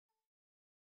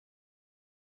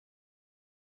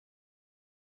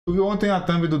Tu viu ontem a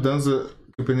thumb do Danza,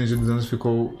 que o PNG do Danza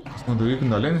ficou do ícone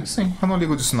da Lene? Sim, eu não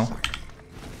ligo disso não.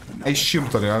 É estilo,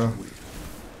 tá ligado?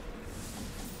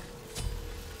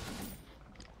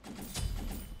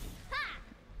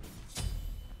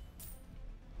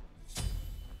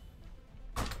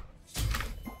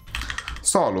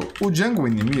 Solo, o jungle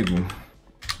inimigo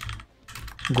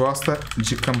gosta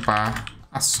de campar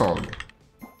a solo.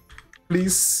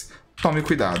 Please, tome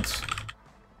cuidado.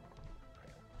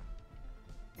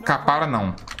 Capar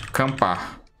não.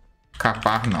 Campar.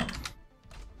 Capar não.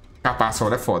 Capar a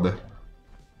solo é foda.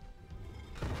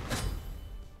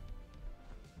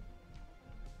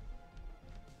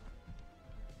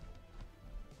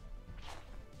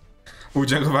 O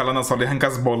Django vai lá na solo e arranca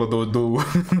as bolas do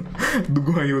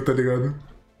Guanyu, tá ligado?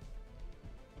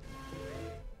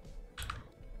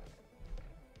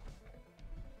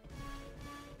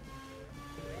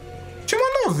 Tinha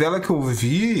uma novela que eu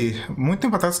vi muito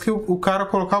tempo atrás que o cara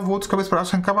colocava outros cabeças pra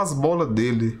baixo e arrancava as bolas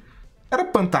dele. Era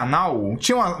Pantanal?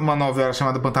 Tinha uma novela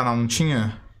chamada Pantanal, não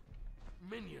tinha?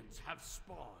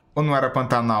 Ou não era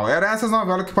Pantanal? Era essas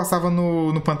novelas que passavam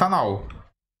no Pantanal.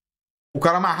 O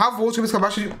cara amarrava o outro cabeça pra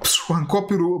baixo e arrancou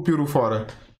o peru fora.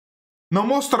 Não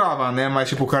mostrava, né? Mas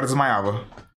tipo, o cara desmaiava.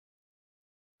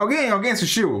 Alguém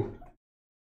assistiu?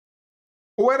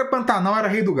 Ou era Pantanal ou era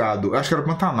Rei do Gado? Acho que era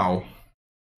Pantanal.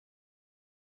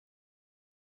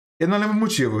 Eu não lembro o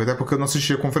motivo, até porque eu não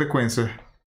assistia com frequência.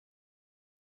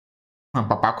 Não,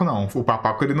 Papaco não. O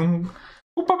Papaco ele não...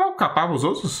 O Papaco capava os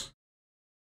outros?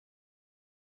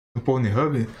 No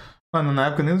Pornhub? Mano, na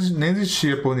época nem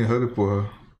existia Pornhub,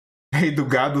 porra. Rei do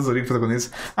Gado, os origem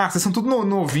protagonistas. Ah, vocês são tudo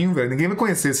novinho, velho. Ninguém vai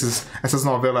conhecer essas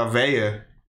novelas velhas.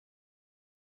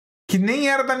 Que nem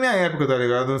era da minha época, tá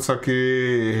ligado? Só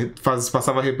que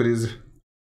passava reprise.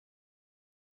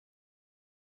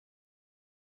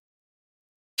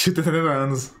 Tinha 70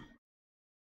 anos.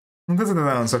 Não tem 70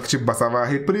 anos, só que tipo, passava a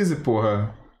reprise,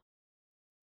 porra.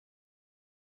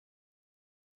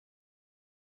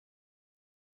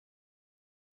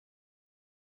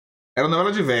 Era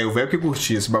novela de velho, o velho que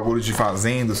curtia esse bagulho de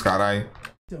fazendas, caralho.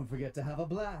 Don't forget to have a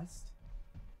blast.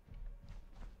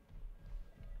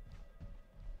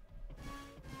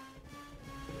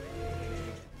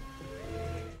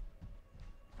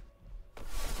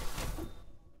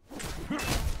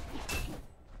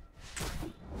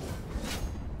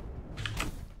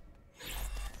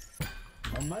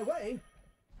 On my way.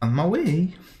 On my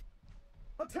way.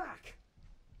 Attack.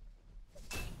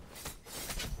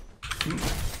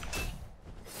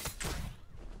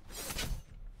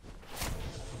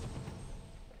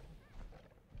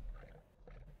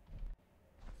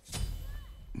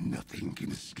 Nothing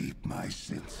can escape my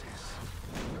senses.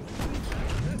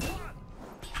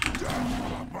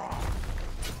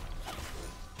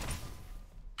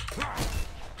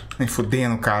 Nem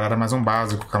fudendo, cara. Era mais um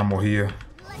básico que o cara morria.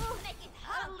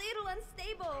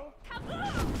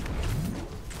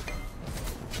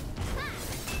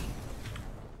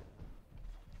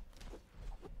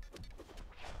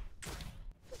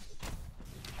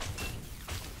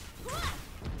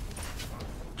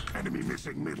 Enemy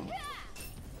missing middle.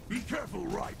 Be careful,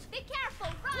 right. Be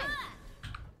careful, right.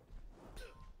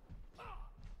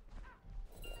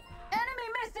 Enemy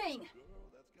missing.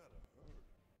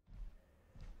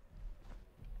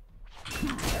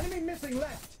 Enemy missing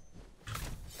left.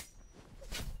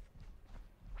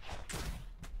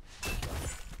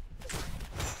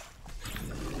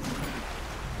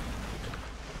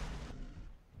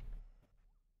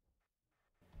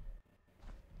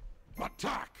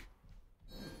 Attack.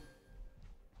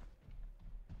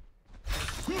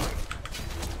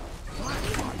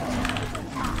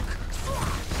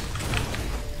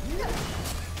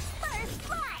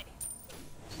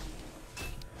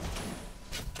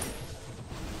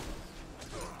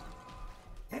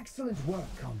 Excellent work,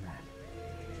 comrade.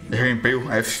 Errei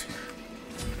empeio, F.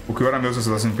 O que era meu se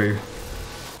eu desse empeio?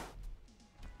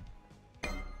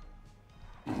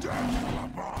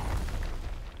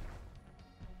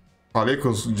 Falei que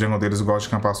os jungle deles gostam de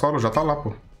campar solo? Já tá lá,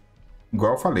 pô.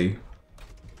 Igual eu falei.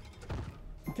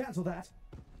 Cancel that.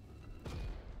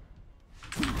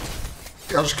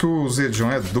 Eu acho que o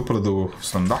Zedjon é dupla do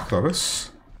Standard,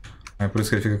 talvez. É por isso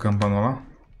que ele fica campando lá.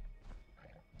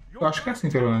 Eu acho que é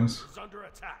assim, pelo menos.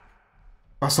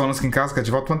 Passa a lança aqui em casa, quer de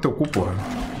volta no teu cu, porra.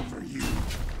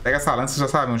 Pega essa lança, você já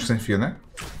sabe onde você enfia, né?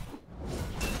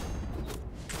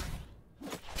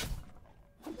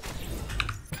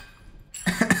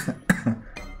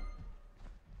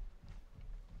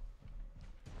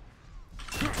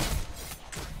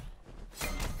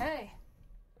 Hey.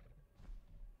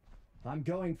 I'm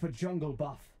going for jungle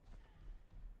buff.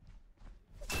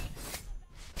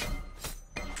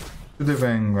 De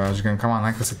Vanguard, gankar uma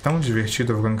Nike vai ser tão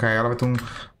divertido. Eu vou gankar ela, vai ter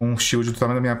um shield do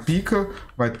tamanho da minha pica,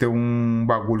 vai ter um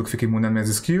bagulho que fica imune às minhas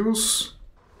skills.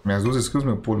 Minhas duas skills,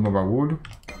 meu pulo e meu bagulho.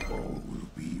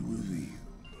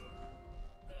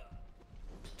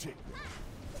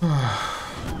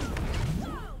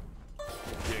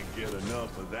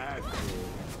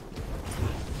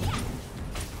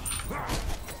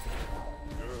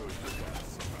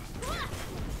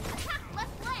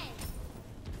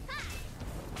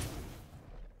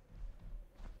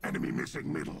 Enemy missing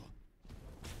middle.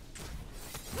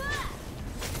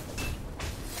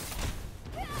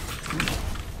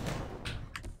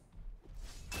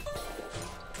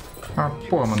 Ah,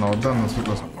 porra, mano, o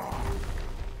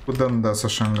dano dessa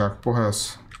Xangá, que porra é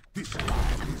essa? This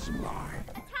land is mine.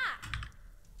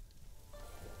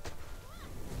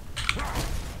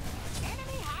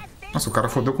 Nossa, o cara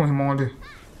fodeu com o irmão ali.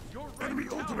 Enemy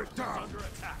ultimate down.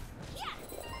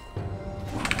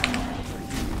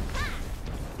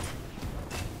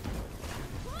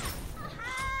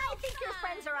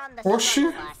 Oxi!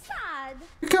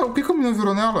 O que o menino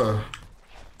virou nela?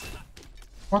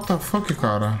 What the fuck,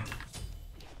 cara?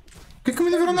 O que o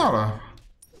menino virou nela?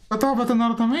 Eu tava batendo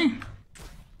nela também?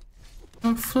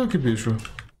 What the fuck, bicho?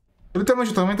 Ele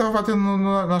também tava batendo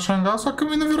na Xangá, só que o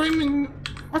menino virou em mim.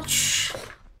 What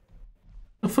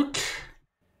the fuck?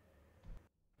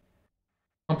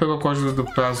 Vamos pegar o código do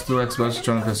pass do Xbox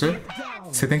e no PC?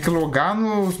 Você tem que logar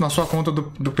na sua conta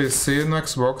do PC no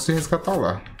Xbox e resgatar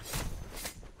lá.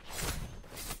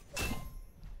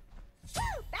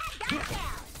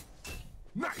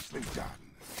 Nicely done.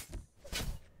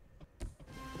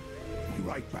 Be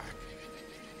right back.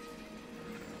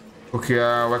 Porque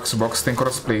o Xbox tem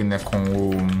crossplay, né, com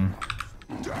o...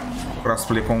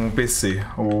 Crossplay com o PC.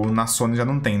 Na Sony já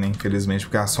não tem, né, infelizmente,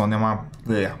 porque a Sony é uma...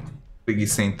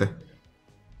 preguiçenta.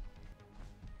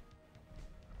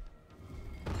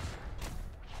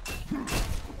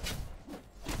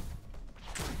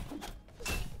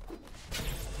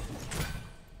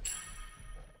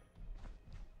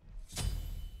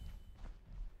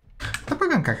 Dá pra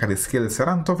gankar a cara esquerda?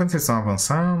 Será? Não tô vendo se eles estão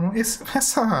avançando.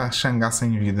 Essa Xangá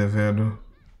sem vida, velho.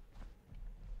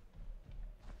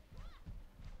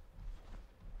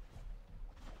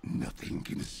 Nothing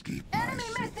can escape my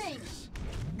senses.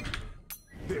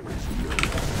 There is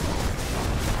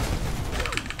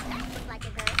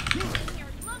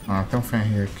Ah, tem um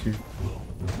ferrinho aqui.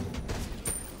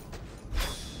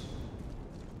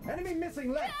 Enemy missing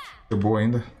left. De boa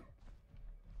ainda.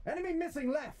 Enemy missing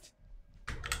left.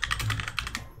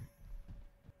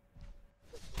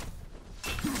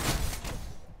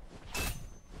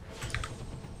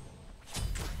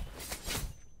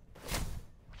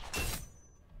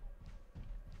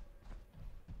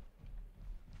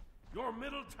 Your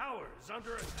middle tower is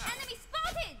under attack. Enemy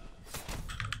spotted!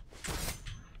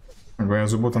 Agora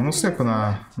azul botando no seco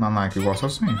na Nike, eu gosto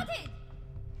assim.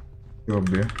 Eu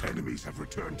ver. Enemies have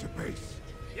returned to base.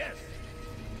 Yes.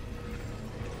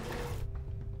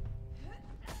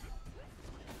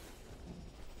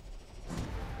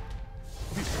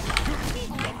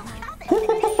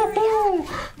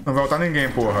 Não vai voltar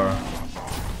ninguém, porra.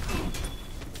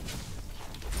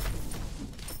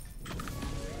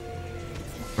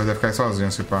 Vai deve ficar sozinho,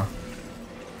 esse pá.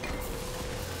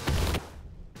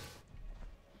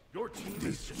 Your team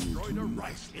has destroyed a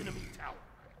right enemy tower.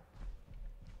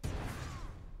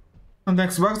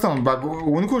 No Xbox, não.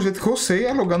 O único jeito que eu sei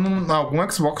é logar em algum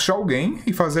Xbox de alguém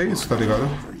e fazer isso, tá ligado?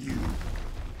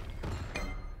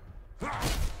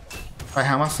 Vai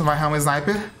arrumar um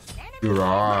sniper. You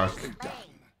rock.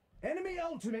 Enemy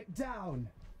ultimate down.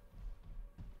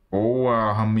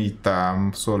 Boa, Ramita.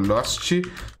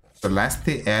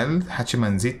 Celeste El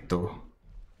Hachimanzito.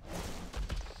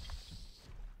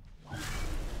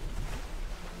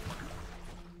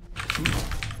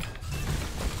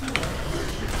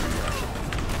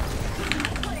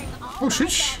 Oh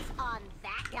shit.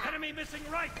 Enemy missing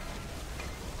right.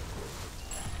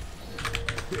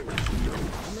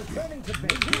 I'm returning to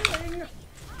base. Healing.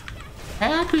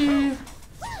 Happy.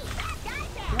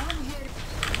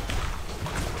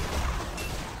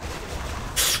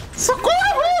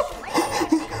 Socorro!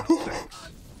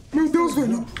 Meu Deus,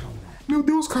 velho. Meu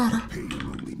Deus, cara.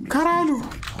 Caralho.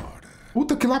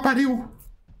 Puta que lá pariu.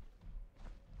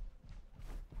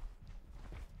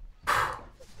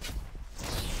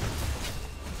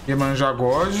 Ia manjar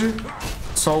God.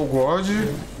 Só o God.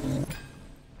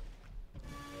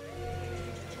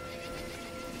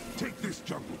 Take this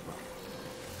jungle back.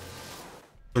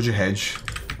 Tô de head.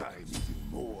 I'm even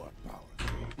more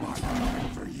powerful. I'm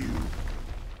coming for you.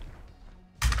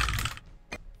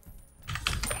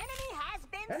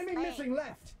 Enemy missing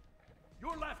left.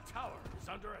 Your left tower is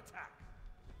under attack.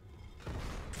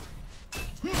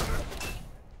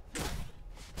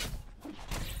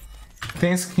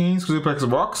 Tem skin exclusiva para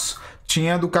Xbox.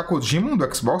 Tinha do Kakojima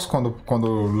do Xbox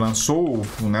quando lançou,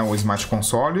 né, o Smite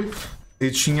Console.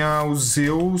 E tinha os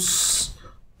Zeus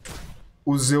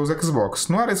Xbox.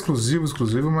 Não era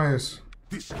exclusivo, mas...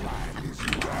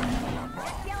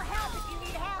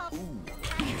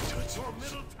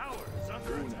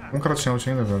 Um cara tinha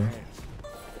ainda, velho.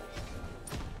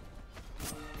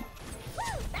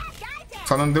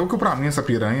 Só não deu o que pra mim essa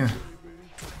piranha.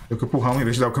 Deu que pro Ramo em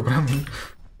vez de dar o que pra mim.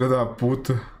 Filho da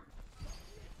puta.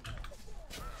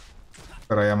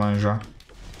 Pera aí, a manjar.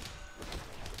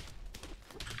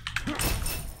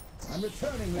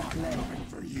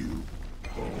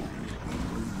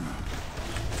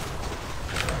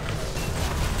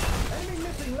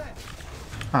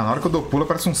 Ah, na hora que eu dou pulo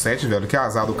parece um 7, velho. Que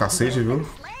azar do cacete, viu?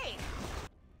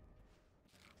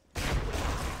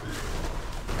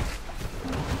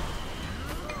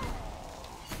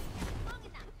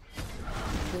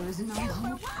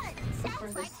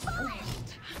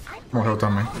 Morreu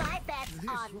também.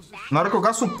 Na hora que eu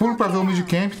gasto o pulo pra ver o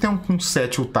midcamp, tem um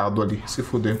 7 ultado ali. Se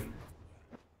fuder.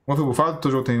 Buff bufado,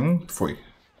 teu jogo tem um? Foi.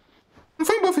 Não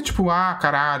foi um buff tipo, ah,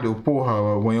 caralho, porra,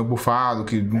 ganhou bufado,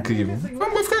 que incrível. Foi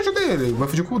um buff que eu ajudei ele.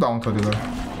 Buff de cooldown, tá ligado?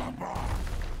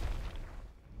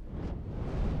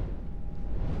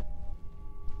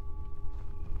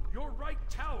 Your right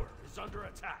tower is under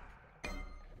attack.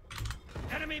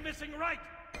 Enemy missing right.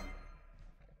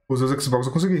 Os dois Xbox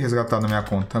eu consegui resgatar na minha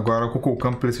conta. Agora com o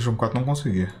Campo PlayStation 4 não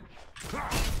consegui.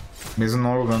 Mesmo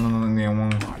não jogando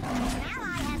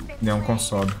nenhum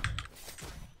console.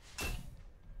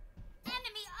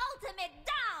 Enemy ultimate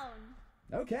down.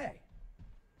 Okay.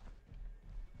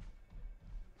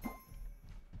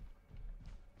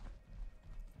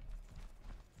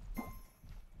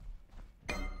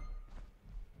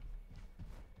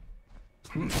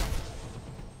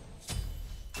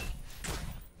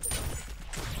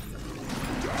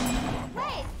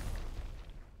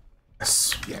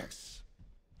 Yes.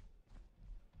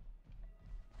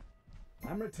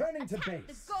 I'm returning to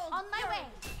base. On my way.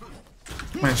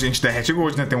 Mas a gente derrete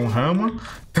Gold, né? Tem um Rama,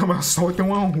 tem uma Sol e tem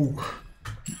um ANHUR.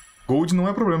 Gold não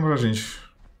é problema pra gente.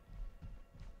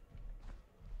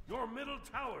 Your middle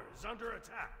tower is under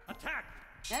attack. Attack!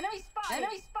 Enemy spotted.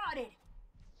 Enemy spotted.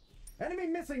 Enemy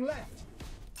missing left.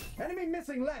 Enemy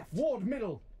missing left. Ward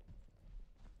middle.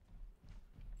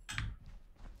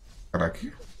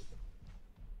 Caraca.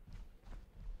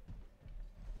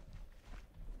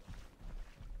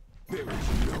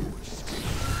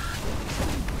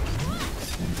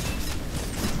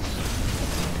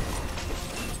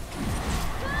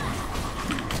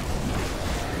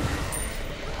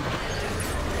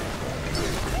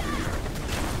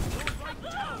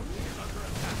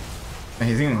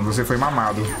 Henrizinho, você foi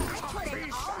mamado.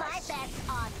 Putting all my bets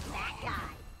on that guy.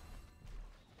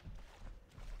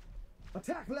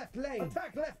 Attack left lane.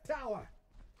 Attack left tower.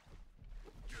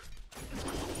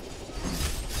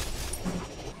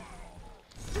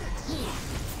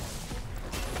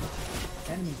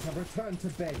 Enemies have returned to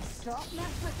base. Don't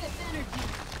mess with this energy.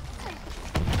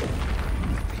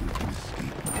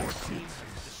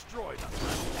 Destroy them.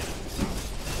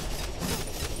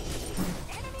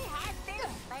 Enemy has been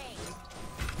slain.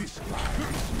 Oh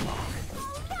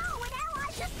no, an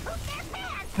ally just pooped their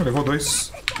pants. Levou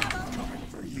 2.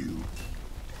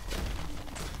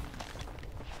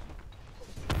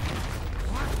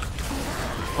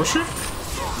 Oxi.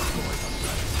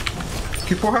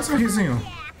 Que porra é essa, Henrizinho?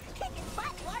 Kicking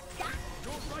butt, what's got?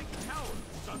 Your right tower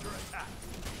is under attack.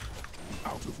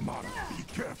 Out of mana, be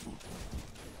careful.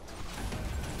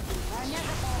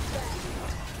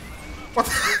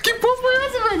 Que porra foi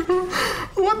essa, velho?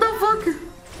 What the fuck?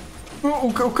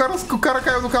 O cara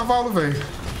caiu do cavalo, velho.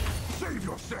 Save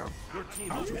yourself. Your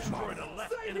team has destroyed a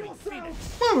left enemy phoenix.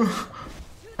 Mano.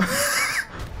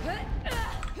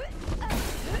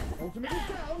 Ultimate is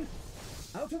down.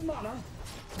 Out of mana.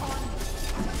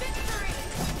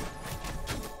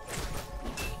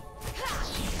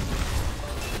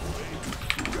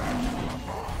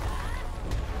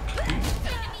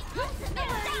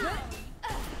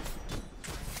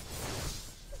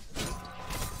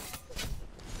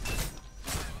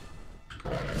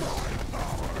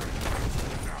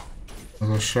 Mas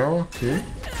o Shell, ok.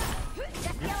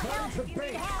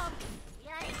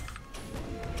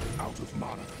 Out of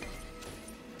mana.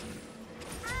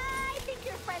 I think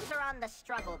your friends are on the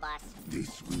struggle bus.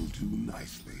 This will do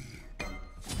nicely.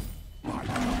 My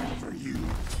time for you.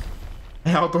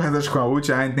 É auto-reset com a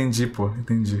ult? Ah, entendi, pô.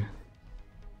 Entendi.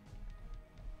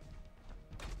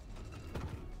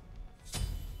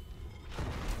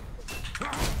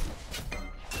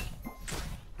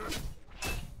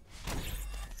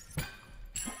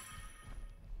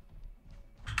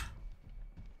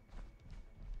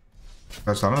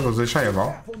 Tá falando? Eu vou deixar aí,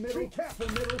 Val. Careful middle, careful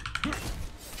middle.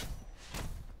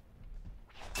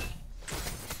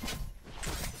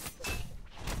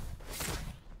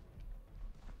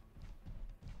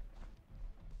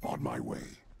 On my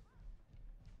way.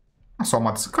 Ah, só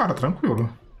mata esse cara,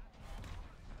 tranquilo.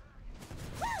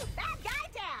 Bad guy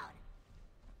down.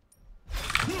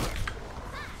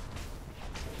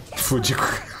 Fudi com...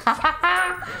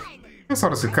 Eu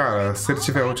salvo esse cara. Se ele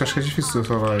tiver ult, acho que é difícil eu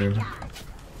salvar ele.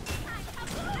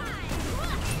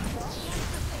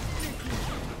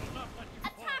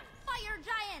 Attack fire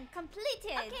giant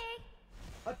completed. Okay.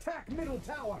 Attack middle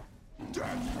tower. Death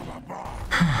from above.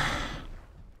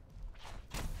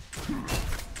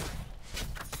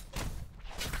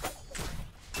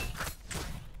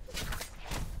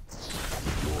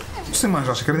 Você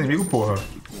manja, acha que era inimigo, porra.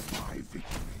 My victory.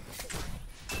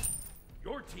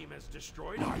 Your team has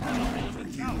destroyed our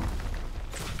enemy tower.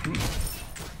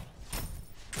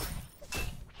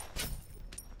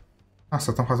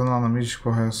 Nossa, estão fazendo lá no mid,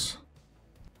 porra, é essa?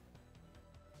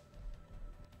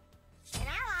 An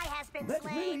ally has been That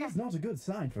really slain. is not a good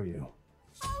sign for you.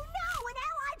 Oh no, an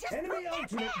ally just Enemy pooped their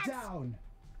ultimate pants. down.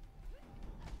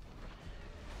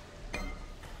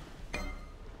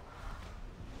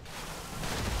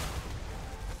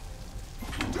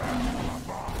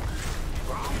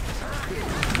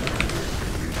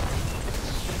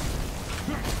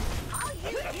 All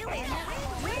you do is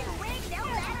win, no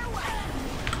matter what.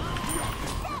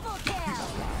 Double kill.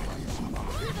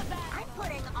 I'm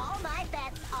putting all my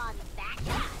bets on that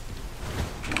guy.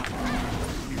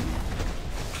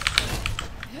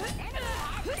 Enemy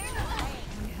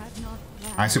has been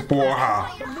slain. Ah, esse porra!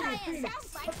 Giant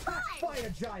sounds like fun. Fire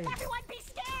giant. Everyone be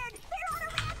scared. They're on a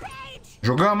rampage.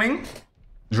 Jogamos, hein?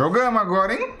 Jogamos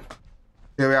agora, hein?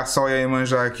 Eu e a Sol e a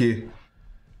Iemanjá aqui.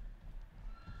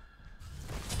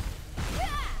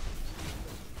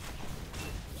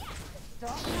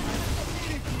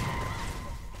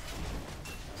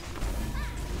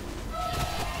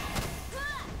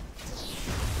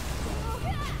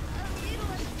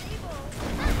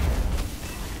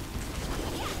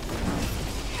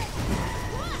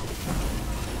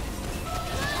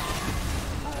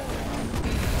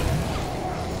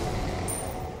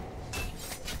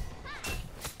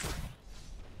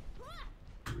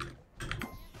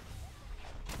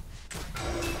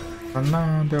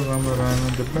 Another one,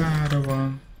 the better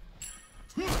one.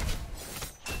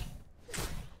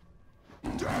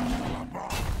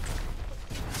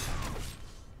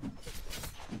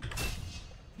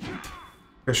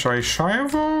 Fechar aí, chá, eu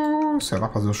vou... sei lá,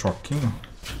 fazer um choquinho.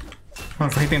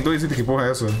 Mano, tem 2 itens, que porra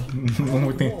é essa? Um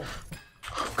item... O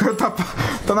cara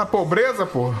tá na pobreza,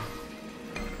 porra.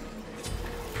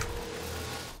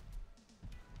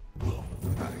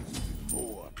 That is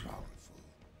more powerful.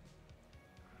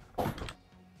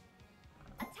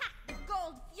 Attack the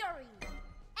gold fury.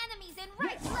 Enemies in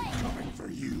right lane. Coming for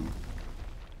you.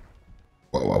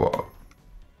 Uau.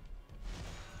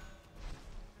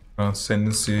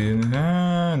 Transcendence...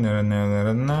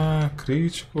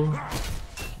 crítico.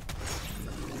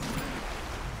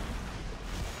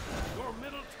 Your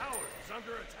middle tower is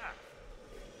under attack.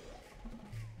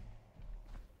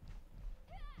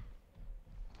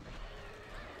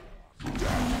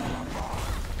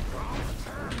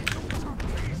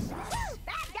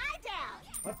 Bad guy down.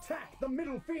 Attack the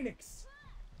middle phoenix.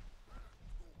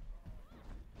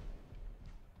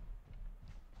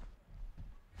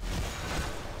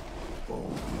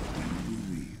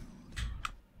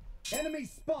 Enemy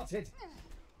spotted.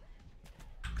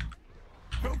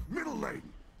 Help middle lane.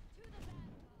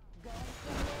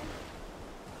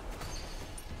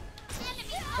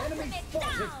 Enemy Enemy ultimate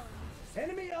spotted. down.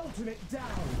 Enemy ultimate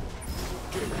down.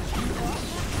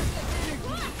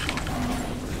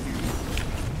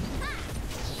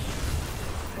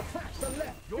 Attack the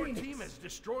left Your phoenix. team has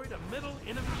destroyed a middle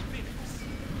enemy phoenix.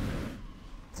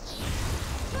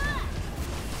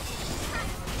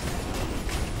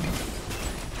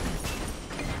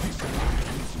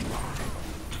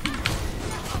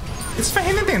 Esse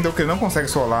ferrinho não entendeu que ele não consegue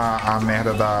solar a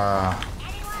merda da...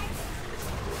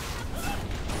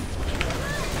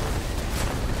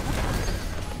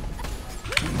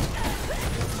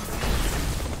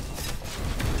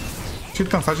 Te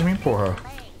cansar de mim, porra.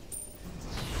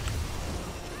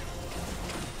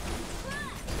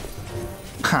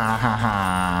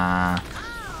 Hahaha.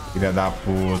 Filha da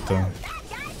puta.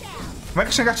 Como é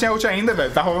que chegar tinha ult ainda,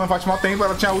 velho? Tá rolando faz mal tempo,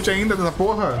 ela tinha ult ainda dessa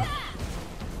porra.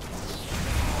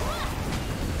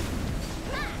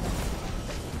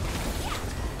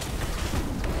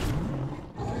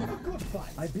 Good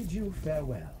fight. I bid you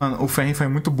farewell. Mano, o Ferrin foi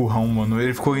muito burrão, mano.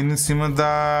 Ele ficou indo em cima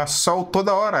da Sol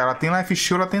toda hora. Ela tem life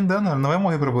shield, ela tem dano. Ela não vai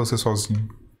morrer pra você sozinho.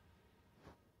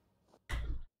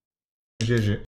 GG.